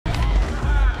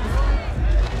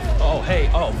Hey,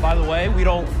 oh, by the way, we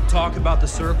don't talk about the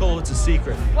circle. It's a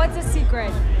secret. What's a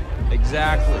secret?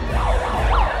 Exactly.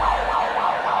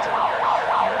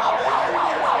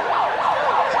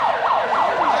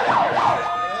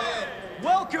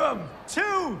 Welcome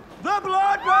to the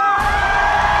Bloodbath!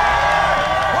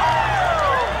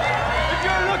 If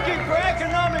you're looking for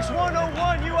Economics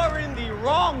 101, you are in the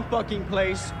wrong fucking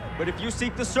place. But if you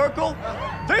seek the circle,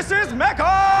 this is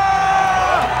Mecca!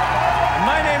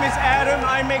 My name is Adam,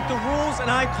 I make the rules and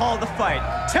I call the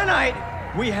fight. Tonight,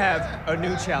 we have a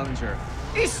new challenger.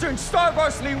 Eastern Star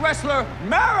Varsity wrestler,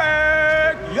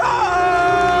 Merrick Young!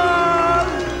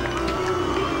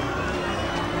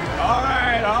 All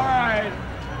right.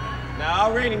 Now,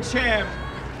 our reigning champ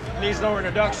needs no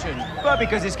introduction, but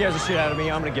because he scares the shit out of me,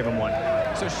 I'm gonna give him one.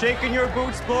 So shake in your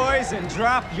boots, boys, and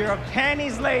drop your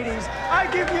panties, ladies. I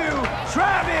give you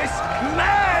Travis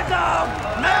Madam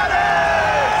Maddox!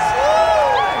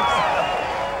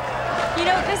 You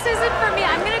know, this isn't for me.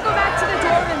 I'm gonna go back to the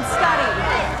dorm and study.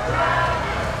 May I?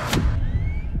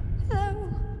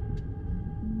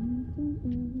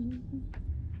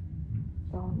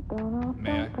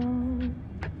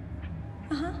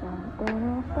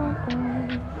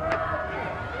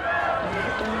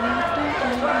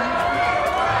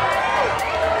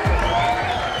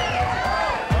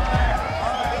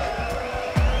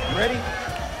 Ready?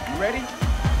 You ready?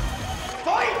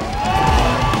 Fight!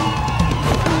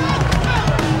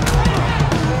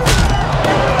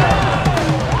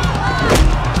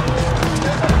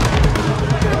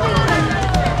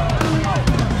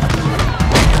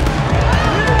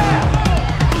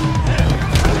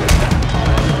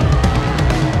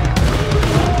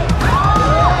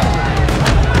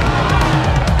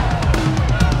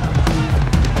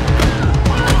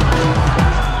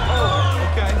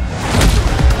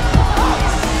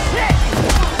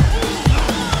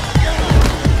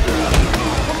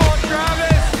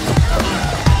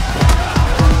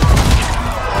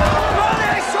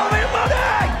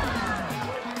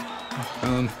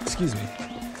 Excuse me.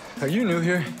 Are you new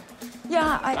here?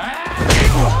 Yeah,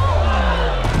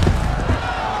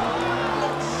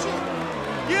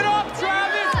 Get up,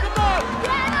 Travis! Come on!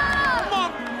 Get up! Come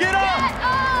on, get up!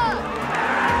 Get up!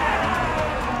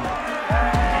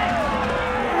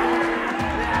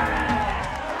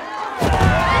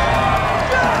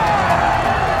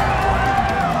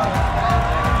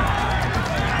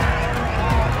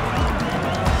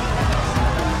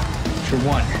 For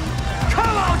one.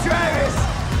 Come on, Travis!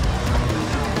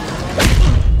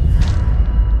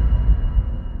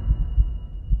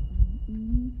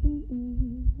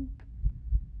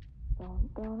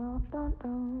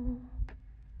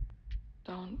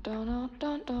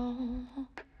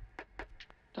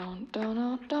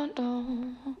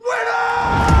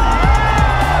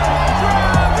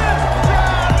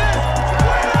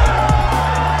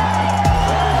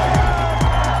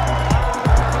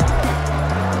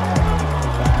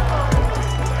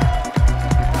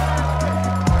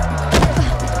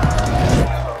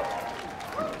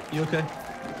 You okay?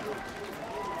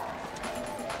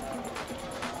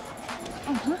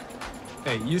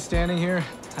 Hey, you standing here,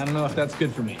 I don't know if that's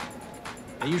good for me.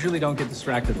 I usually don't get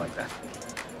distracted like that.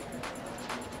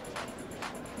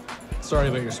 Sorry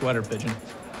about your sweater, Pigeon.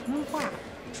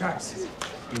 Travis,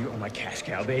 you owe my cash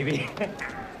cow, baby.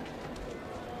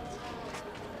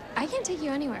 I can take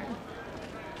you anywhere.